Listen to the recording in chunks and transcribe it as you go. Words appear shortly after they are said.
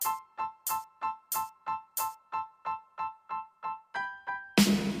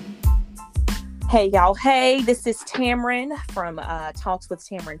Hey, y'all. Hey, this is Tamron from Talks with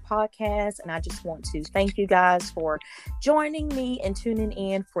Tamron podcast. And I just want to thank you guys for joining me and tuning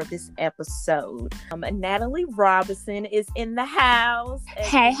in for this episode. Natalie Robinson is in the house.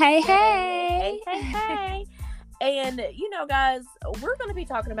 Hey. And, guys, we're going to be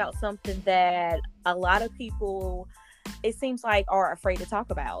talking about something that a lot of people, it seems like, are afraid to talk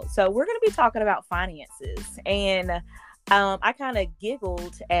about. So we're going to be talking about finances. And I kind of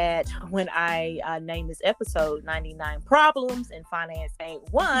giggled at when I named this episode 99 Problems and Finance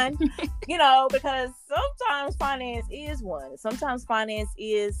Ain't One, because sometimes finance is one. Sometimes finance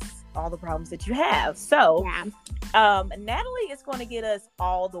is all the problems that you have. So Natalie is going to get us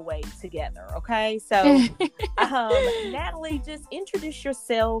all the way together. Okay. So Natalie, just introduce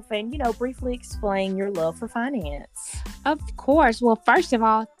yourself and, briefly explain your love for finance. Of course. Well, first of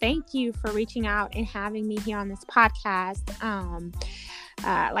all, thank you for reaching out and having me here on this podcast.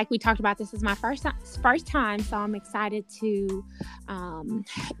 Like we talked about, this is my first time, so I'm excited to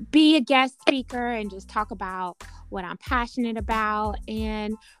be a guest speaker and just talk about what I'm passionate about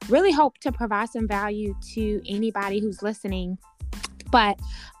and really hope to provide some value to anybody who's listening. But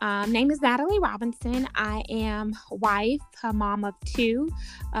name is Natalie Robinson. I am wife, a mom of two,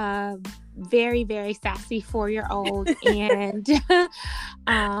 very, very sassy 4-year-old and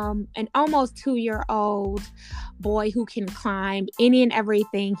an almost 2-year-old boy who can climb any and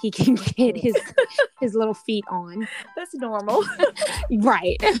everything he can get his little feet on. That's normal.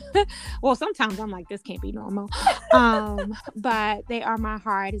 Right. Well, sometimes I'm like, this can't be normal. But they are my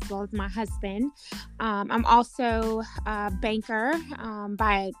heart as well as my husband. I'm also a banker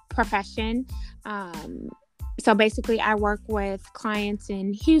by profession. So basically I work with clients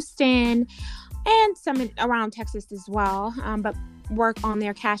in Houston and some around Texas as well, but work on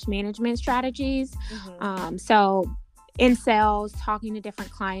their cash management strategies. Mm-hmm. So in sales, talking to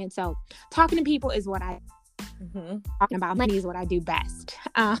different clients. So talking to people is what talking about money is what I do best.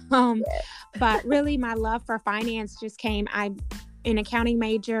 But really my love for finance just came, I'm an accounting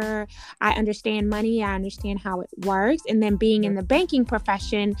major. I understand money. I understand how it works. And then being in the banking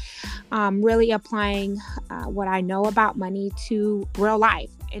profession, really applying what I know about money to real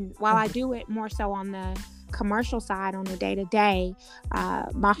life. And while I do it more so on the commercial side on a day-to-day,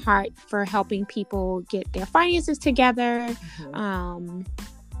 my heart for helping people get their finances together.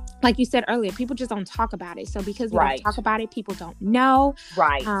 Like you said earlier, people just don't talk about it. So because we don't talk about it, people don't know.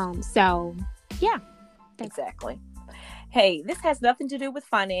 Right. So yeah. Exactly. Hey, this has nothing to do with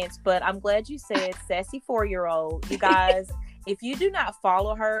finance, but I'm glad you said sassy 4-year-old. You guys, if you do not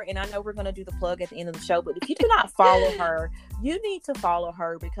follow her, and I know we're going to do the plug at the end of the show, but if you do not follow her, you need to follow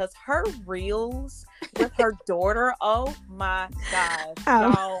her because her reels with her daughter, oh my gosh.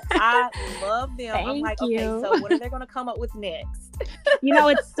 Y'all, I love them. I'm like, okay, so what are they going to come up with next?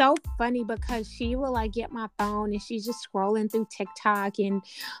 It's so funny because she will get my phone and she's just scrolling through TikTok, and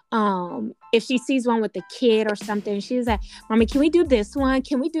if she sees one with a kid or something, she's like, Mommy, can we do this one?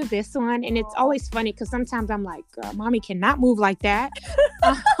 Can we do this one? And it's always funny because sometimes I'm like, girl, Mommy cannot move like that.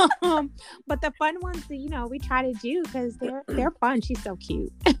 But the fun ones, we try to do because they're fun. She's so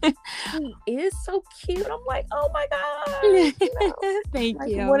cute. She is so cute. I'm like, oh my God. Thank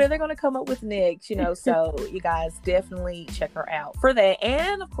you. What are they going to come up with next? So you guys definitely check her out for that.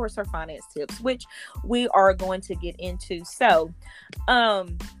 And of course her finance tips, which we are going to get into. So,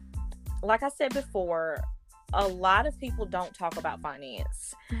 like I said before, a lot of people don't talk about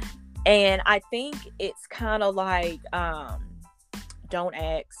finance. And I think it's kind of like, don't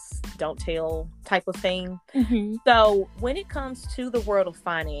ask, don't tell type of thing. Mm-hmm. So when it comes to the world of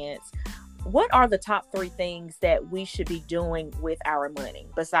finance, what are the top 3 things that we should be doing with our money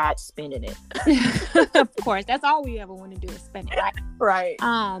besides spending it? Of course, that's all we ever want to do is spend it, right?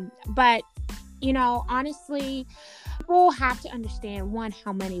 Right. But honestly, people have to understand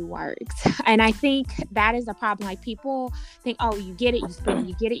how money works. And I think that is a problem. Like, people think, oh, you get it, you spend it,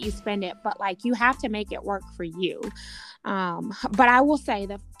 you get it, you spend it. But you have to make it work for you. But I will say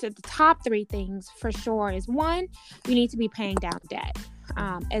that the top 3 things for sure is 1, you need to be paying down debt.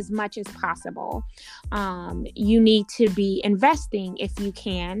 As much as possible. You need to be investing if you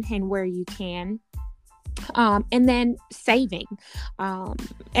can and where you can. And then saving.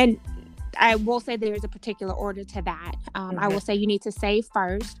 And I will say there's a particular order to that. I will say you need to save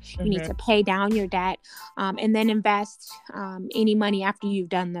first. You need to pay down your debt, and then invest any money after you've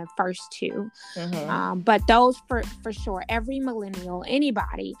done the first 2. But those for sure, every millennial,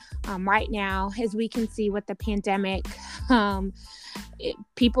 anybody right now, as we can see with the pandemic,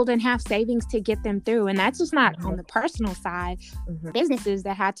 people didn't have savings to get them through. And that's just not on the personal side. Businesses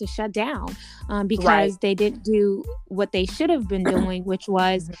that had to shut down because they didn't do what they should have been doing, which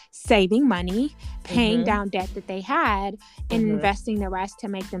was saving making money, paying down debt that they had, and investing the rest to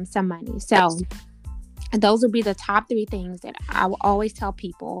make them some money. So those would be the top 3 things that I will always tell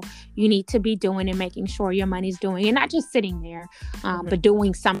people you need to be doing and making sure your money's doing, and not just sitting there, but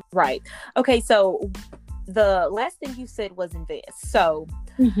doing something. Right. Okay. So the last thing you said was invest. So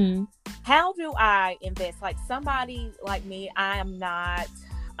how do I invest? Like somebody like me, I am not,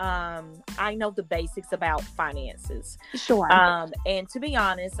 I know the basics about finances. Sure. And to be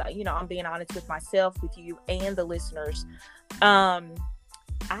honest, I'm being honest with myself, with you and the listeners.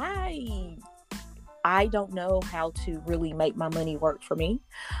 I don't know how to really make my money work for me.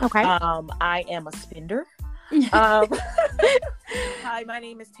 Okay. I am a spender. Hi, my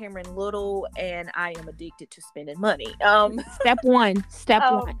name is Tamron Little, and I am addicted to spending money. Step one.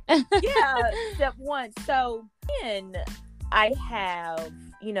 Yeah, step one. So when I have,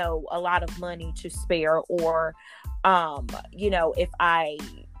 a lot of money to spare, or, if I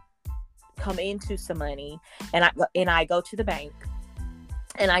come into some money and I go to the bank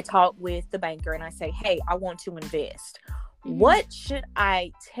and I talk with the banker and I say, hey, I want to invest. What should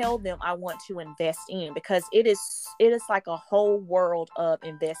I tell them I want to invest in? Because it is like a whole world of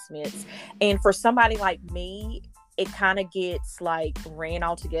investments. And for somebody like me, it kind of gets like ran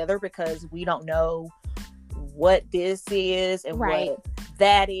all together because we don't know what this is and what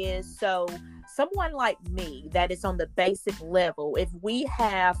that is. So someone like me that is on the basic level, if we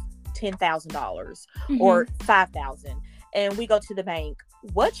have $10,000 or $5,000 and we go to the bank,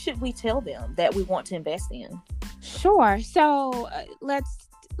 what should we tell them that we want to invest in? Sure. So let's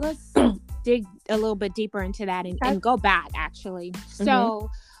dig a little bit deeper into that and go back, actually. So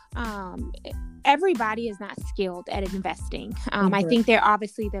everybody is not skilled at investing. I think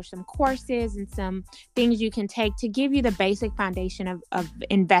there's some courses and some things you can take to give you the basic foundation of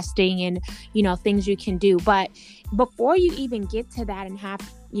investing and, things you can do. But before you even get to that and have,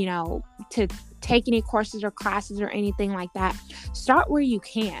 to take any courses or classes or anything like that, start where you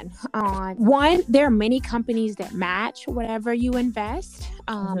can. One, there are many companies that match whatever you invest,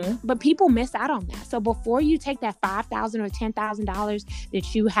 but people miss out on that. So before you take that $5,000 or $10,000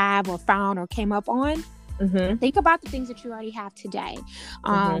 that you have or found or came up on, think about the things that you already have today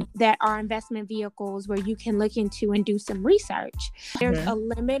that are investment vehicles where you can look into and do some research. There's a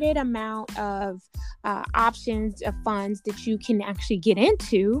limited amount of options of funds that you can actually get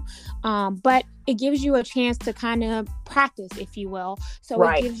into, but it gives you a chance to kind of practice, if you will. So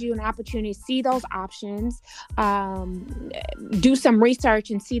it gives you an opportunity to see those options, do some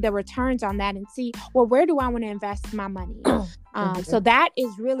research and see the returns on that and see, well, where do I want to invest my money? So that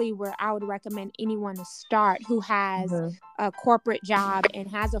is really where I would recommend anyone to start who has a corporate job and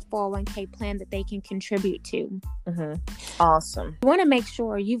has a 401k plan that they can contribute to. Awesome. You want to make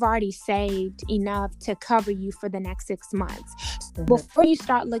sure you've already saved enough to cover you for the next 6 months before you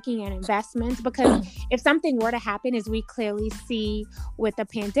start looking at investments, because if something were to happen, as we clearly see with the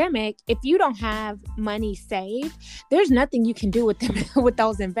pandemic, if you don't have money saved, there's nothing you can do with them with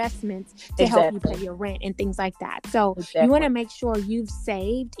those investments to help you pay your rent and things like that. So you want to make sure you've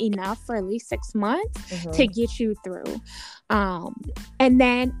saved enough for at least 6 months to get you through. And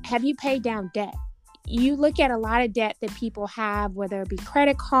then, have you paid down debt? You look at a lot of debt that people have, whether it be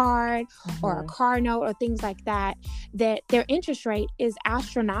credit card or a car note or things like that, that their interest rate is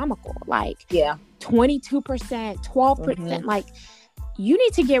astronomical, like 22%, 12%. Like, you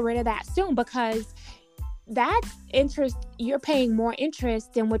need to get rid of that soon, because that's interest. You're paying more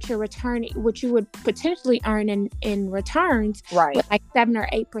interest than what you're returning, what you would potentially earn in returns, with like 7 or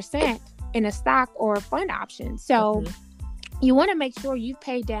 8% in a stock or a fund option. So you want to make sure you've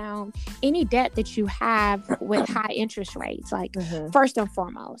paid down any debt that you have with high interest rates, like first and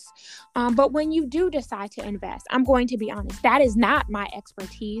foremost. But when you do decide to invest, I'm going to be honest, that is not my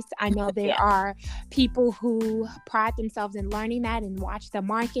expertise. I know there are people who pride themselves in learning that and watch the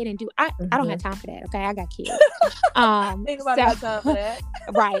market and do. I don't have time for that. Okay, I got kids. Think about that time for that.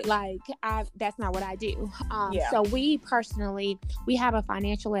 Right, like that's not what I do. So we have a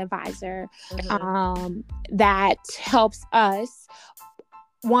financial advisor that helps us.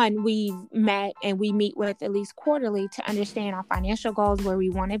 One, we've met and we meet with at least quarterly to understand our financial goals, where we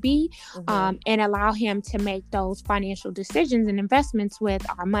want to be, and allow him to make those financial decisions and investments with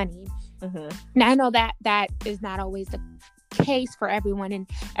our money. Now, I know that is not always the case for everyone, and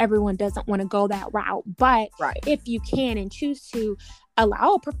everyone doesn't want to go that route, but if you can and choose to,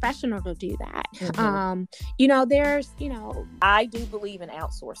 allow a professional to do that. I do believe in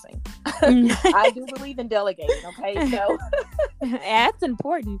outsourcing. I do believe in delegating. Okay, so that's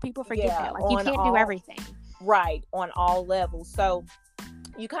important. People forget that. Like, you can't do everything. Right, on all levels. So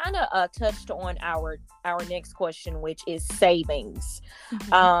you kind of touched on our next question, which is savings.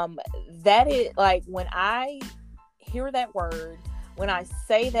 Mm-hmm. That is like, when I hear that word, when I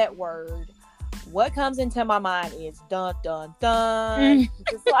say that word, what comes into my mind is dun dun dun.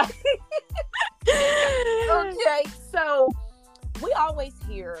 It's like, okay, so we always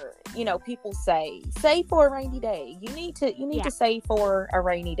hear, people say, save for a rainy day. You need Yeah. to save for a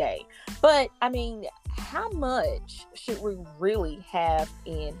rainy day. But I mean, how much should we really have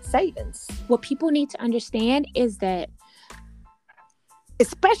in savings? What people need to understand is that,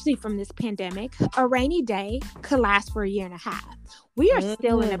 especially from this pandemic, a rainy day could last for a year and a half. We are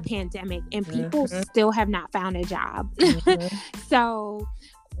still in a pandemic and people still have not found a job. So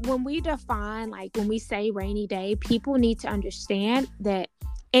when we define, like when we say rainy day, people need to understand that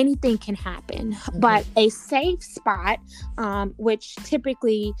anything can happen. But a safe spot, which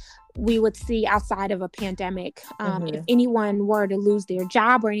typically we would see outside of a pandemic, if anyone were to lose their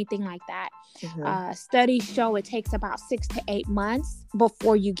job or anything like that, studies show it takes about 6 to 8 months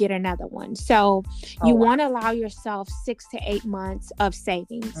before you get another one. So you want to allow yourself 6 to 8 months of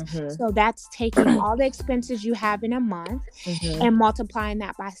savings. So that's taking all the expenses you have in a month and multiplying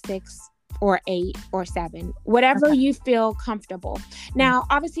that by 6 or 8 or 7, whatever you feel comfortable. Now,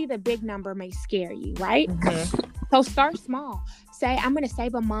 obviously the big number may scare you, right? So start small. Say, I'm going to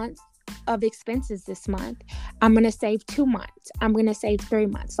save a month of expenses this month. I'm going to save 2 months. I'm going to save 3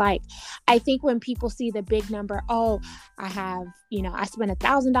 months. Like, I think when people see the big number, I have, I spend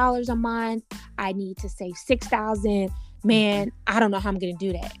 $1,000 a month. I need to save 6,000. Man, I don't know how I'm going to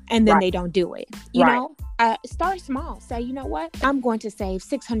do that. And then they don't do it. You know, start small. Say, you know what? I'm going to save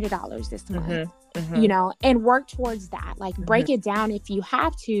 $600 this month. And work towards that. Like, break it down if you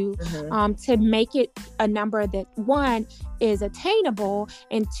have to make it a number that, one, is attainable,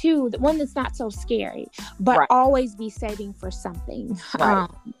 and two, the one that's not so scary, but always be saving for something.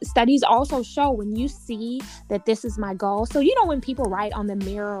 Studies also show, when you see that this is my goal, so when people write on the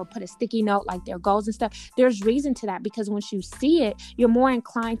mirror or put a sticky note like their goals and stuff, there's reason to that, because once you see it, you're more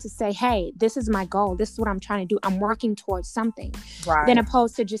inclined to say, hey, this is my goal, this is what I'm trying to do, I'm working towards something, than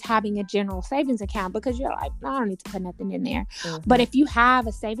opposed to just having a general savings account, because you're like, I don't need to put nothing in there. But if you have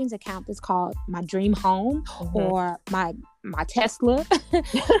a savings account that's called my dream home or my Tesla,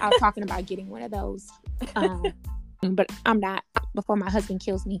 I was talking about getting one of those, but I'm not, before my husband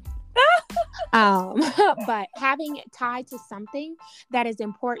kills me. But having it tied to something that is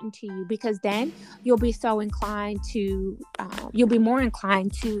important to you, because then you'll be so inclined to, you'll be more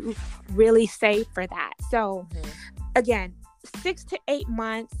inclined to really save for that. So again, 6 to 8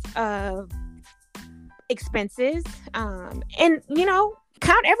 months of expenses, and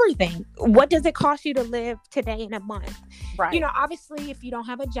count everything. What does it cost you to live today in a month? Obviously, if you don't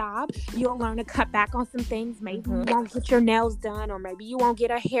have a job, you'll learn to cut back on some things. Maybe you won't get your nails done, or maybe you won't get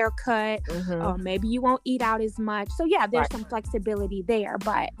a haircut, or maybe you won't eat out as much. So there's some flexibility there,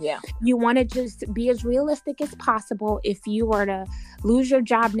 but you want to just be as realistic as possible. If you were to lose your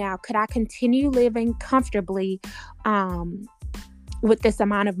job now, could I continue living comfortably with this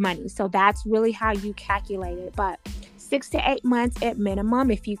amount of money? So that's really how you calculate it. But 6 to 8 months at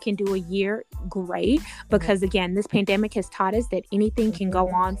minimum. If you can do a year, great. Because again, this pandemic has taught us that anything can go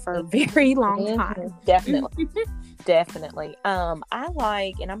on for a very long time. Definitely. Definitely. I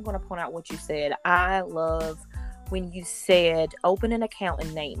like, and I'm going to point out what you said. I love when you said open an account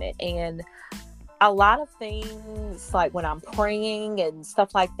and name it. And a lot of things, like when I'm praying and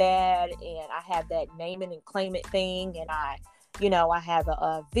stuff like that, and I have that name it and claim it thing, and I have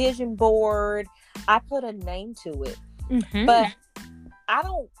a vision board, I put a name to it. But I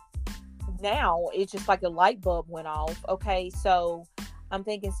don't, now it's just like a light bulb went off. Okay, so I'm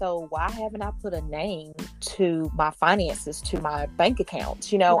thinking, so why haven't I put a name to my finances, to my bank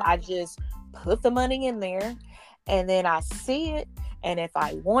accounts? I just put the money in there, and then I see it, and if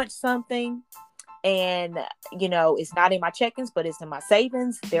I want something, and it's not in my checkings, but it's in my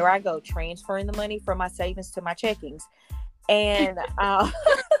savings, there I go, transferring the money from my savings to my checkings, and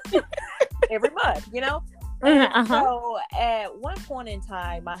every month, So at one point in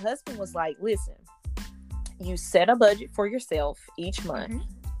time, my husband was like, listen, you set a budget for yourself each month.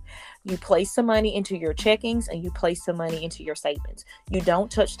 You place some money into your checkings, and you place some money into your savings. You don't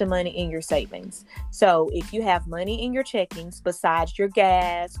touch the money in your savings. So if you have money in your checkings, besides your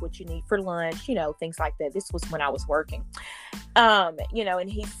gas, what you need for lunch, things like that. This was when I was working. And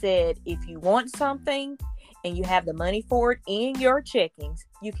he said, if you want something and you have the money for it in your checkings,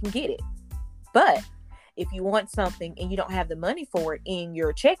 you can get it. But if you want something and you don't have the money for it in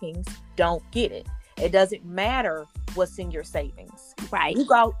your checkings, don't get it. It doesn't matter what's in your savings.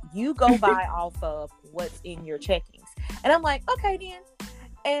 You go by off of what's in your checkings. And I'm like, okay then.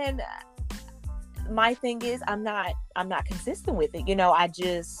 And my thing is, I'm not consistent with it. You know, I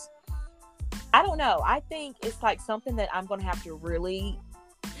don't know. I think it's like something that I'm going to have to really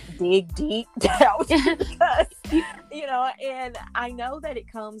dig deep down because, you know, and I know that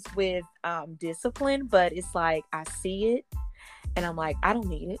it comes with discipline, but it's like I see it and I'm like, I don't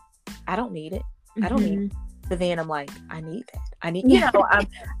need it. I don't need it. I don't need it. But then I'm like, I need that. I need, you know,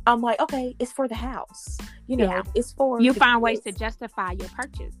 I'm like, okay, it's for the house. You know, it's for you find ways to justify your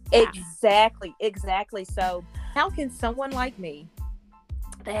purchase. Exactly. So how can someone like me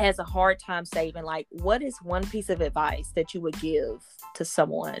that has a hard time saving, like, what is one piece of advice that you would give to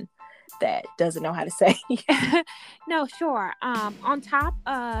someone that doesn't know how to save? No, sure. On top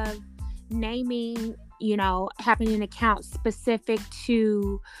of naming, you know, having an account specific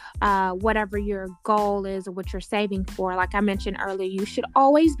to whatever your goal is or what you're saving for. Like I mentioned earlier, you should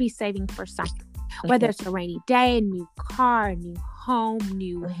always be saving for something, whether it's a rainy day, a new car, a new home,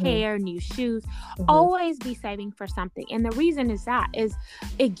 new hair, new shoes. Always be saving for something. And the reason is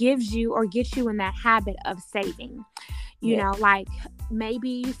it gives you or gets you in that habit of saving. You know, like maybe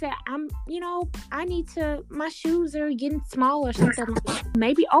you said, I need to, my shoes are getting small or something.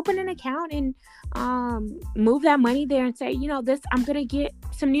 Maybe open an account and move that money there and say, you know, I'm going to get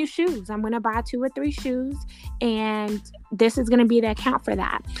some new shoes. I'm going to buy 2 or 3 shoes and this is going to be the account for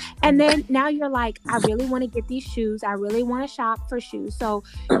that. And then now you're like, I really want to get these shoes. I really want to shop for shoes. So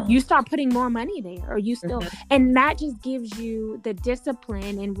you start putting more money there, or you still, and that just gives you the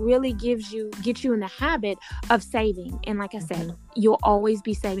discipline and really gets you in the habit of saving. And like I said, you'll always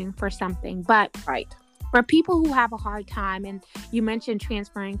be saving for something. But for people who have a hard time, and you mentioned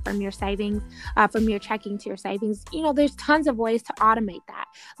transferring from your savings, from your checking to your savings, you know, there's tons of ways to automate that.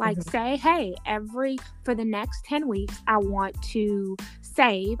 Like say, hey, for the next 10 weeks, I want to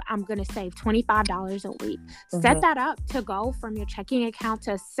save, I'm going to save $25 a week. Set that up to go from your checking account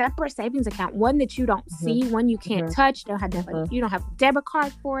to a separate savings account, one that you don't see, one you can't touch, you don't have a debit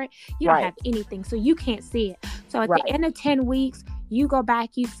card for it, you don't have anything, so you can't see it. So at the end of 10 weeks, you go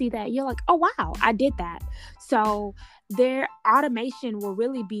back, you see that, you're like, oh wow, I did that. So their automation will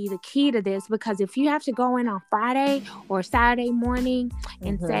really be the key to this, because if you have to go in on Friday or Saturday morning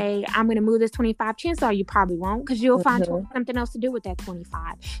and say, I'm going to move this 25, chances are you probably won't, because you'll find something else to do with that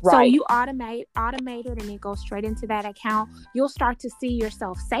 25. So you automate it and it goes straight into that account. You'll start to see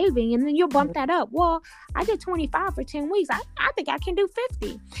yourself saving, and then you'll bump that up. Well, I did 25 for 10 weeks. I think I can do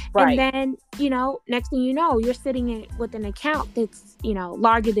 50. And then, you know, next thing you know, you're sitting with an account that's, you know,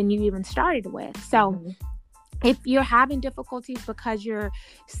 larger than you even started with. So if you're having difficulties because you're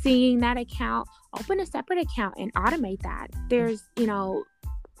seeing that account, open a separate account and automate that. There's, you know,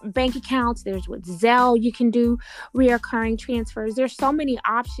 bank accounts. There's with Zelle, you can do reoccurring transfers. There's so many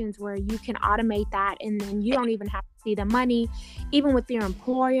options where you can automate that, and then you don't even have to see the money. Even with your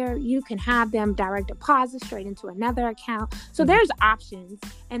employer, you can have them direct deposit straight into another account. So there's options,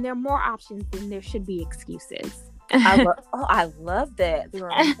 and there are more options than there should be excuses. I love that.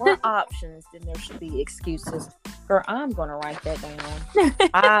 There are more options than there should be excuses. Girl, I'm going to write that down.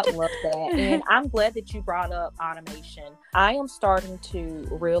 I love that. And I'm glad that you brought up automation. I am starting to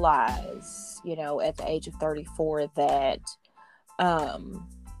realize, you know, at the age of 34 that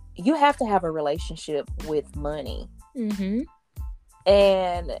you have to have a relationship with money.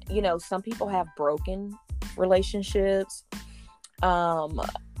 And, you know, some people have broken relationships.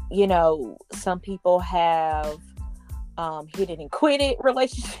 You know, some people have hit it and quit it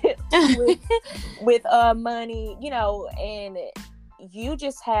relationships with money, you know, and you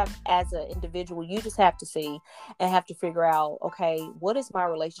just have, as an individual, you just have to see and have to figure out, okay, what is my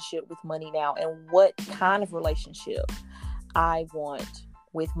relationship with money now, and what kind of relationship I want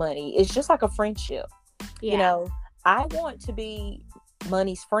with money. It's just like a friendship. You know, I want to be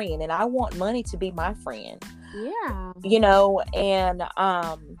money's friend, and I want money to be my friend. You know, and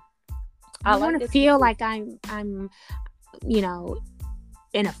I want to feel like I'm you know,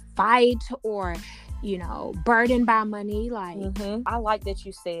 in a fight or, you know, burdened by money. Like I like that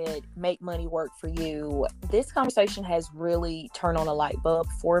you said make money work for you. This conversation has really turned on a light bulb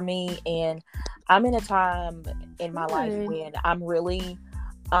for me, and I'm in a time in my life when I'm really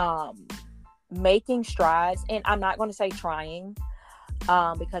making strides, and I'm not going to say trying,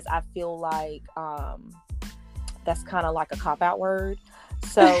 because I feel like that's kind of like a cop-out word.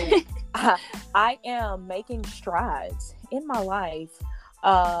 So I am making strides in my life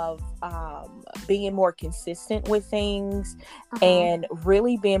of being more consistent with things and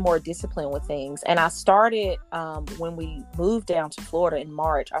really being more disciplined with things. And I started when we moved down to Florida in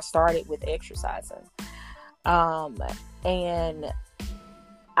March. I started with exercising, and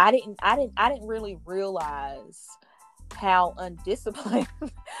I didn't really realize how undisciplined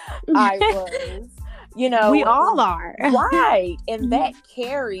I was. We all are. Right. And that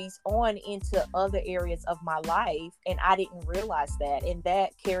carries on into other areas of my life. And I didn't realize that. And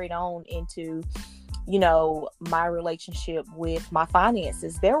that carried on into, my relationship with my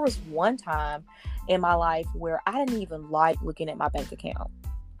finances. There was one time in my life where I didn't even like looking at my bank account.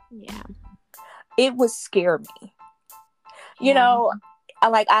 Yeah. It would scare me.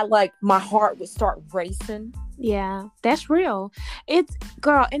 I my heart would start racing. Yeah, that's real. It's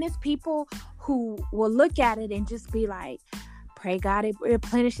people who will look at it and just be like, pray God it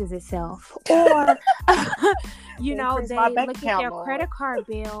replenishes itself. Or, they look at their credit card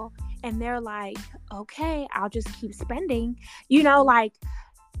bill and they're like, okay, I'll just keep spending.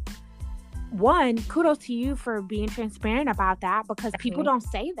 One, kudos to you for being transparent about that, because people don't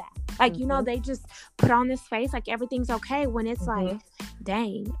say that. They just put on this face like everything's okay, when it's like,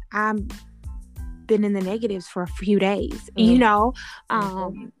 dang, I'm been in the negatives for a few days,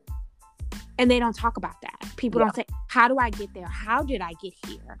 and they don't talk about that. People don't say, how do I get there? How did I get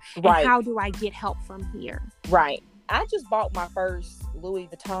here? And how do I get help from here? Right. I just bought my first Louis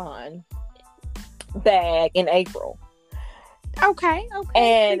Vuitton bag in April. Okay.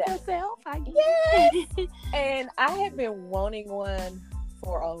 And yourself, I guess. Yes. And I have been wanting one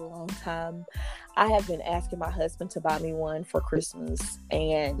for a long time. I have been asking my husband to buy me one for Christmas.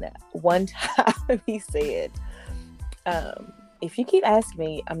 And one time he said, if you keep asking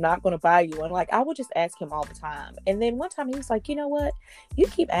me, I'm not going to buy you one. Like, I would just ask him all the time. And then one time he was like, you know what? You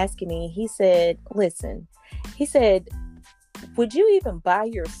keep asking me. He said, listen, would you even buy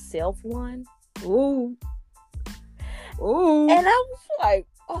yourself one? Ooh. And I was like,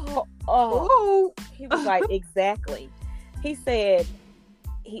 oh. He was like, exactly. He said,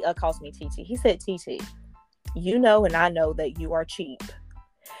 he calls me TT. He said, TT, and I know that you are cheap.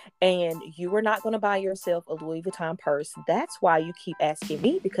 And you are not going to buy yourself a Louis Vuitton purse. That's why you keep asking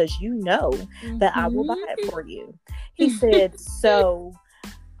me, because you know that I will buy it for you. He said, so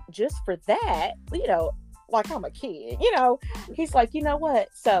just for that, like I'm a kid, he's like, you know what?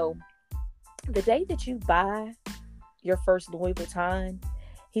 So the day that you buy your first Louis Vuitton,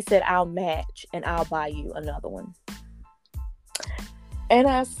 he said, I'll match and I'll buy you another one. And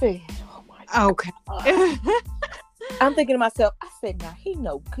I said, oh my God. Okay. I'm thinking to myself, I said, now he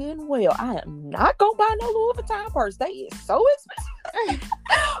know good and well I am not going to buy no Louis Vuitton purse. They is so expensive.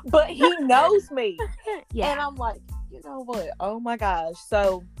 But he knows me. Yeah. And I'm like, you know what? Oh my gosh.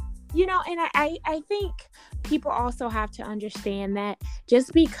 So, and I think people also have to understand that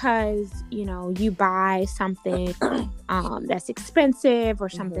just because, you buy something that's expensive or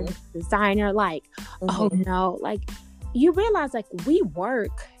something that's designer, like, oh no, like, you realize, like, we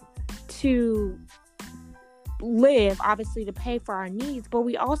work to live, obviously, to pay for our needs, but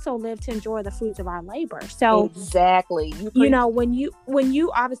we also live to enjoy the fruits of our labor. So exactly, when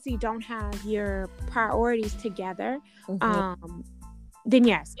you obviously don't have your priorities together, then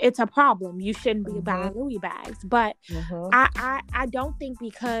yes, it's a problem. You shouldn't be buying Louis bags. But I don't think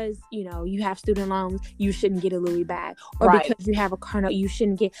because, you have student loans, you shouldn't get a Louis bag. Or because you have a car note, you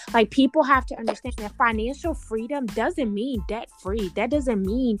shouldn't get... Like, people have to understand that financial freedom doesn't mean debt-free. That doesn't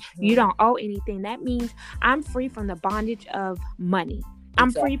mean you don't owe anything. That means I'm free from the bondage of money.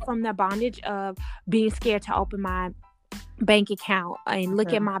 I'm free from the bondage of being scared to open my bank account and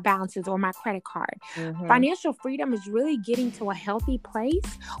look at my balances or my credit card. Financial freedom is really getting to a healthy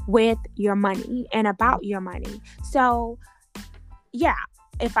place with your money and about your money. So yeah,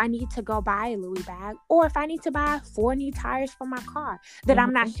 if I need to go buy a Louis bag, or if I need to buy 4 new tires for my car that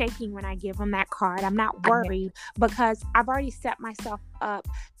I'm not shaking when I give them that card, I'm not worried because I've already set myself up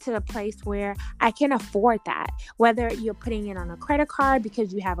to a place where I can afford that. Whether you're putting it on a credit card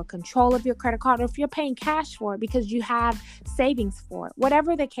because you have a control of your credit card, or if you're paying cash for it because you have savings for it,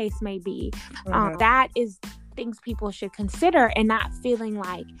 whatever the case may be, that is things people should consider, and not feeling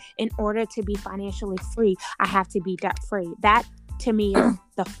like in order to be financially free, I have to be debt free. That to me is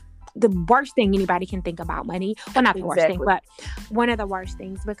the worst thing anybody can think about money. Well, not the worst thing, but one of the worst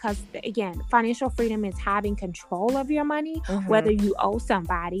things, because again, financial freedom is having control of your money. Whether you owe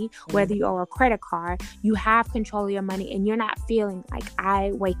somebody, whether you owe a credit card, you have control of your money, and you're not feeling like,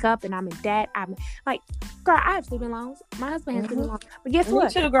 I wake up and I'm in debt. I'm like, girl, I have student loans. My husband has student loans. But guess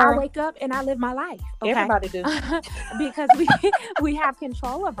what? Too, I wake up and I live my life. Okay? Everybody do. Because we have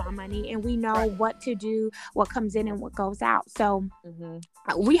control of our money, and we know what to do, what comes in and what goes out. So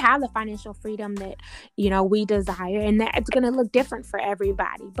we have the financial freedom that we desire, and that it's going to look different for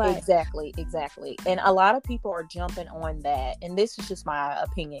everybody. But exactly, and a lot of people are jumping on that, and this is just my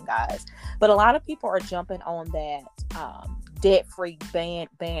opinion, guys, but a lot of people are jumping on that debt-free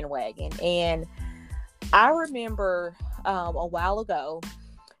bandwagon. And I remember a while ago,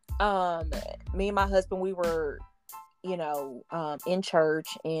 me and my husband, we were, in church,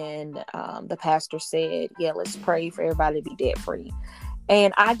 and the pastor said, yeah, let's pray for everybody to be debt free.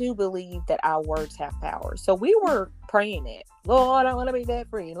 And I do believe that our words have power. So we were praying it. Lord, I want to be debt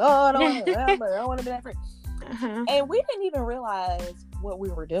free. Lord, I want to be debt free. Uh-huh. And we didn't even realize what we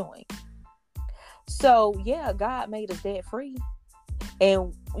were doing. So yeah, God made us debt free.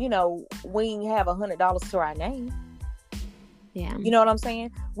 And, we didn't have $100 to our name. Yeah. You know what I'm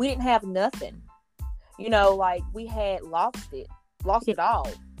saying? We didn't have nothing. Like we had lost it all.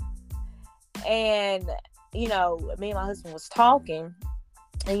 And, me and my husband was talking,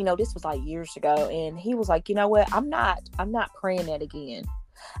 and, this was like years ago. And he was like, you know what? I'm not praying that again.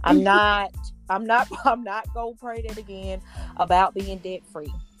 I'm not going to pray that again about being debt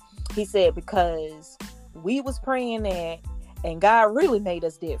free. He said, because we was praying that, and God really made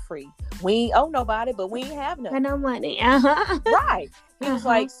us debt free. We ain't owe nobody, but we ain't have nothing. No money. Uh-huh. Right. He was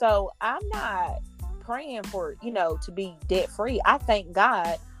like, so I'm not praying for, to be debt free. I thank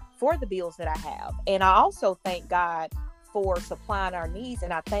God for the bills that I have. And I also thank God for supplying our needs.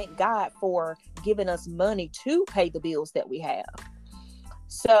 And I thank God for giving us money to pay the bills that we have.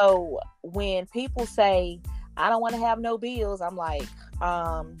 So when people say, I don't want to have no bills, I'm like,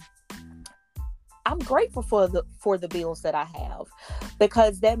 I'm grateful for the bills that I have,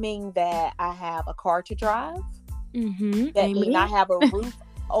 because that means that I have a car to drive. Mm-hmm. That means I have a roof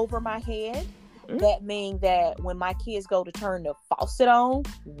over my head. Mm-hmm. That means that when my kids go to turn the faucet on,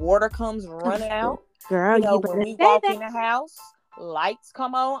 water comes running out. Girl, when we walk in the house, lights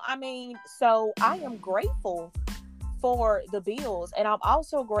come on. I mean, so I am grateful for the bills, and I'm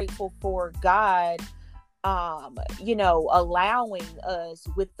also grateful for God allowing us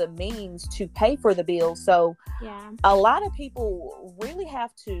with the means to pay for the bills. So a lot of people really have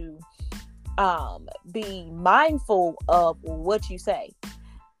to be mindful of what you say,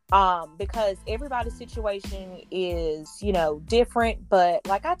 because everybody's situation is different. But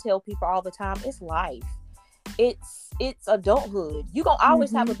like I tell people all the time, it's life, it's adulthood. You gonna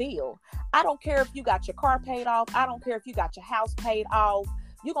always have a bill. I don't care if you got your car paid off. I don't care if you got your house paid off.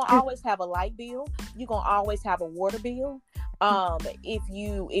 You're going to always have a light bill. You're going to always have a water bill. If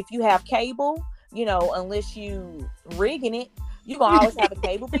you have cable, unless you rigging it, you're going to always have a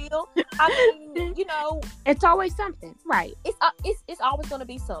cable bill. I mean, it's always something, right? It's always going to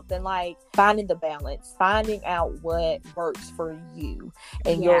be something. Like finding the balance, finding out what works for you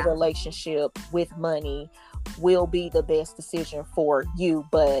and your relationship with money will be the best decision for you.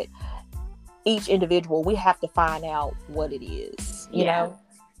 But each individual, we have to find out what it is, you know?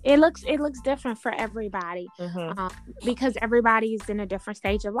 It looks different for everybody, because everybody's in a different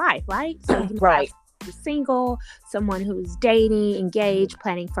stage of life, right? So right. Who's single, someone who's dating, engaged,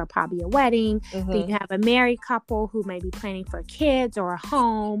 planning for probably a wedding. Then you have a married couple who may be planning for kids or a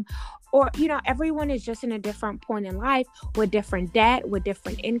home, or everyone is just in a different point in life with different debt, with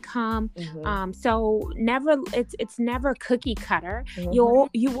different income. So it's never cookie cutter. You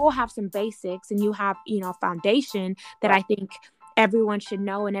will have some basics, and you have foundation that I think everyone should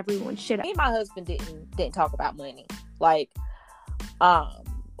know, and everyone should. Me and my husband didn't talk about money. Like,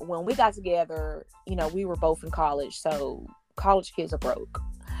 when we got together, we were both in college, so college kids are broke.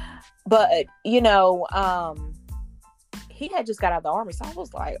 But he had just got out of the army, so I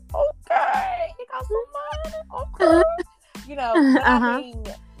was like, okay, he got some money, okay. I mean,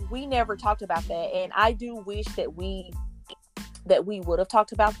 we never talked about that, and I do wish that we would have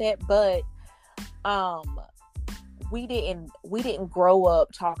talked about that, but we didn't grow up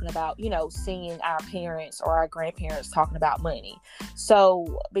talking about, seeing our parents or our grandparents talking about money.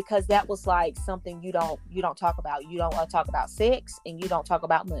 So, because that was like something you don't talk about. You don't talk about sex, and you don't talk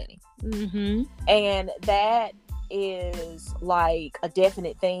about money. And that is like a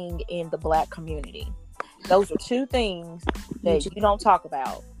definite thing in the Black community. Those are two things that you don't talk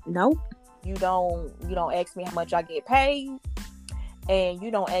about. Nope. You don't ask me how much I get paid. And you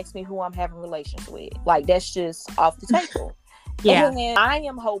don't ask me who I'm having relations with. Like, that's just off the table. And I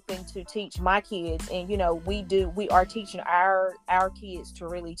am hoping to teach my kids, and we are teaching our kids to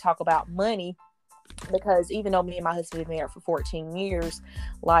really talk about money, because even though me and my husband have been married for 14 years,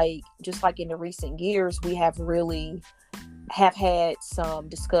 just like in the recent years, we have had some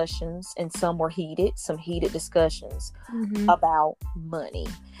discussions, and some heated discussions about money.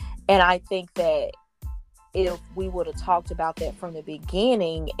 And I think that if we would have talked about that from the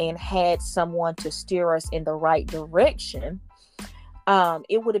beginning and had someone to steer us in the right direction,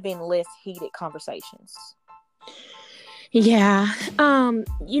 it would have been less heated conversations. Yeah.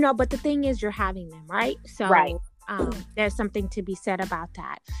 But the thing is, you're having them, right? So there's something to be said about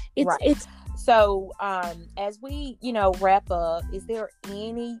that. Right. It's So, as we, wrap up, is there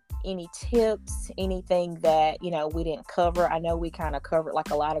any tips, anything that, we didn't cover? I know we kind of covered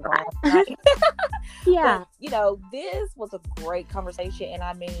like a lot of ground tonight. yeah. But, this was a great conversation, and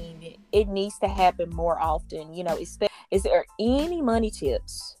I mean, it needs to happen more often, is there any money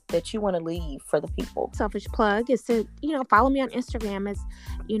tips that you want to leave for the people? Selfish plug is to, follow me on Instagram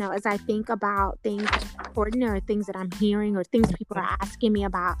as I think about things important or things that I'm hearing or things people are asking me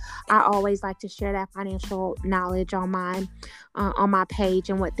about. I always like to share that financial knowledge on my page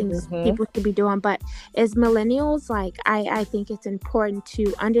and what things people should be doing. But as millennials, like I think it's important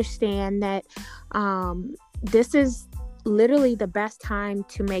to understand that this is literally the best time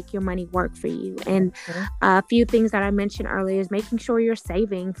to make your money work for you. And a few things that I mentioned earlier is making sure you're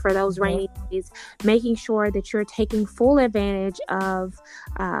saving for those rainy days, making sure that you're taking full advantage of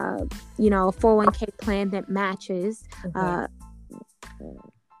a 401k plan that matches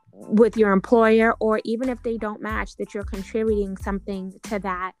with your employer, or even if they don't match, that you're contributing something to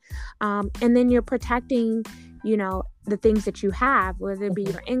that. And then you're protecting the things that you have, whether it be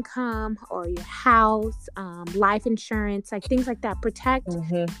your income or your house, life insurance, like things like that. Protect,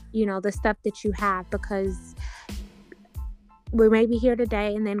 the stuff that you have, because we may be here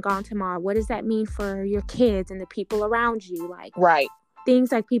today and then gone tomorrow. What does that mean for your kids and the people around you? Like, right.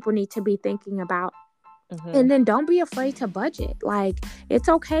 Things like people need to be thinking about. And then don't be afraid to budget. Like, it's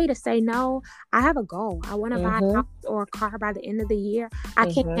okay to say, no, I have a goal. I want to buy a house or a car by the end of the year. I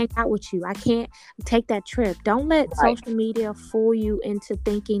can't hang out with you. I can't take that trip. Don't let social media fool you into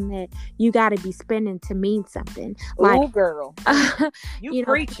thinking that you got to be spending to mean something. Like, girl, you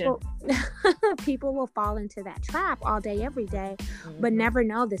preaching. People will fall into that trap all day, every day, but never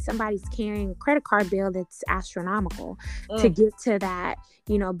know that somebody's carrying a credit card bill that's astronomical to get to that,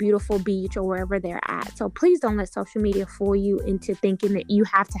 beautiful beach or wherever they're at. So please don't let social media fool you into thinking that you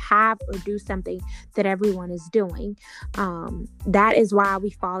have to have or do something that everyone is doing. That is why we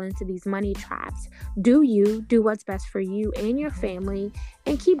fall into these money traps. Do what's best for you and your family,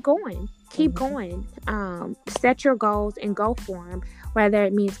 and keep going. Keep going. Set your goals and go for them. Whether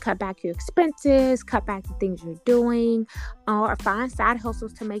it means cut back your expenses, cut back the things you're doing, or find side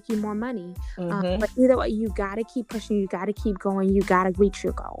hustles to make you more money. But either way, you got to keep pushing. You got to keep going. You got to reach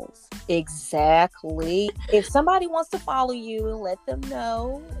your goals. Exactly. If somebody wants to follow you, let them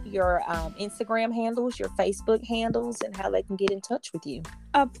know your Instagram handles, your Facebook handles, and how they can get in touch with you.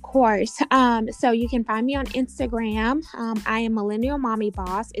 Of course. So you can find me on Instagram. I am Millennial Mommy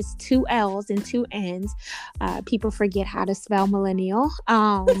Boss. It's 2 L's and 2 N's. People forget how to spell millennial.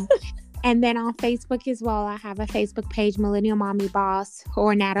 And then on Facebook as well, I have a Facebook page, Millennial Mommy Boss,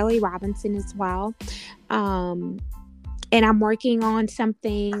 or Natalie Robinson as well. And I'm working on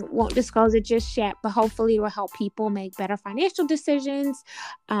something, won't disclose it just yet, but hopefully it will help people make better financial decisions.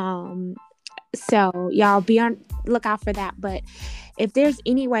 So y'all be on lookout for that. But if there's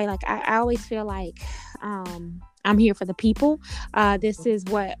any way, like I always feel like I'm here for the people. This is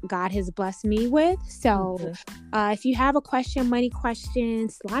what God has blessed me with. So if you have a question, money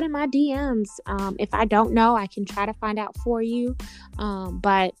questions, slide in my DMs. If I don't know, I can try to find out for you.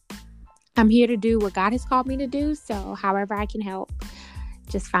 But I'm here to do what God has called me to do. So however I can help,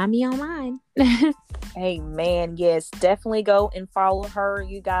 just find me online. Amen. Yes, definitely go and follow her,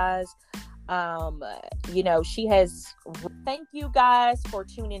 you guys. She has. Thank you guys for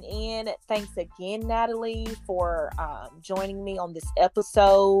tuning in. Thanks again, Natalie, for joining me on this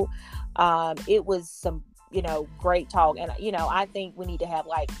episode. It was some great talk, and I think we need to have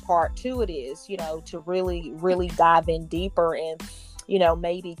like part 2 of this, to really dive in deeper and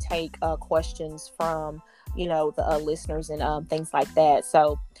maybe take questions from the listeners and things like that.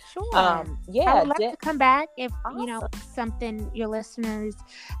 So sure. I would love to come back if something your listeners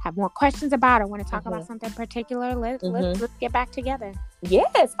have more questions about or want to talk about something particular. Let's get back together.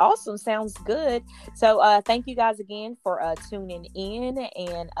 Yes, awesome. Sounds good. So thank you guys again for tuning in,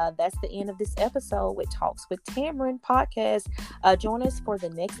 and that's the end of this episode with Talks with Tamron podcast. Join us for the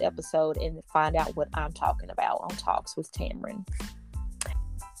next episode and find out what I'm talking about on Talks with Tamron.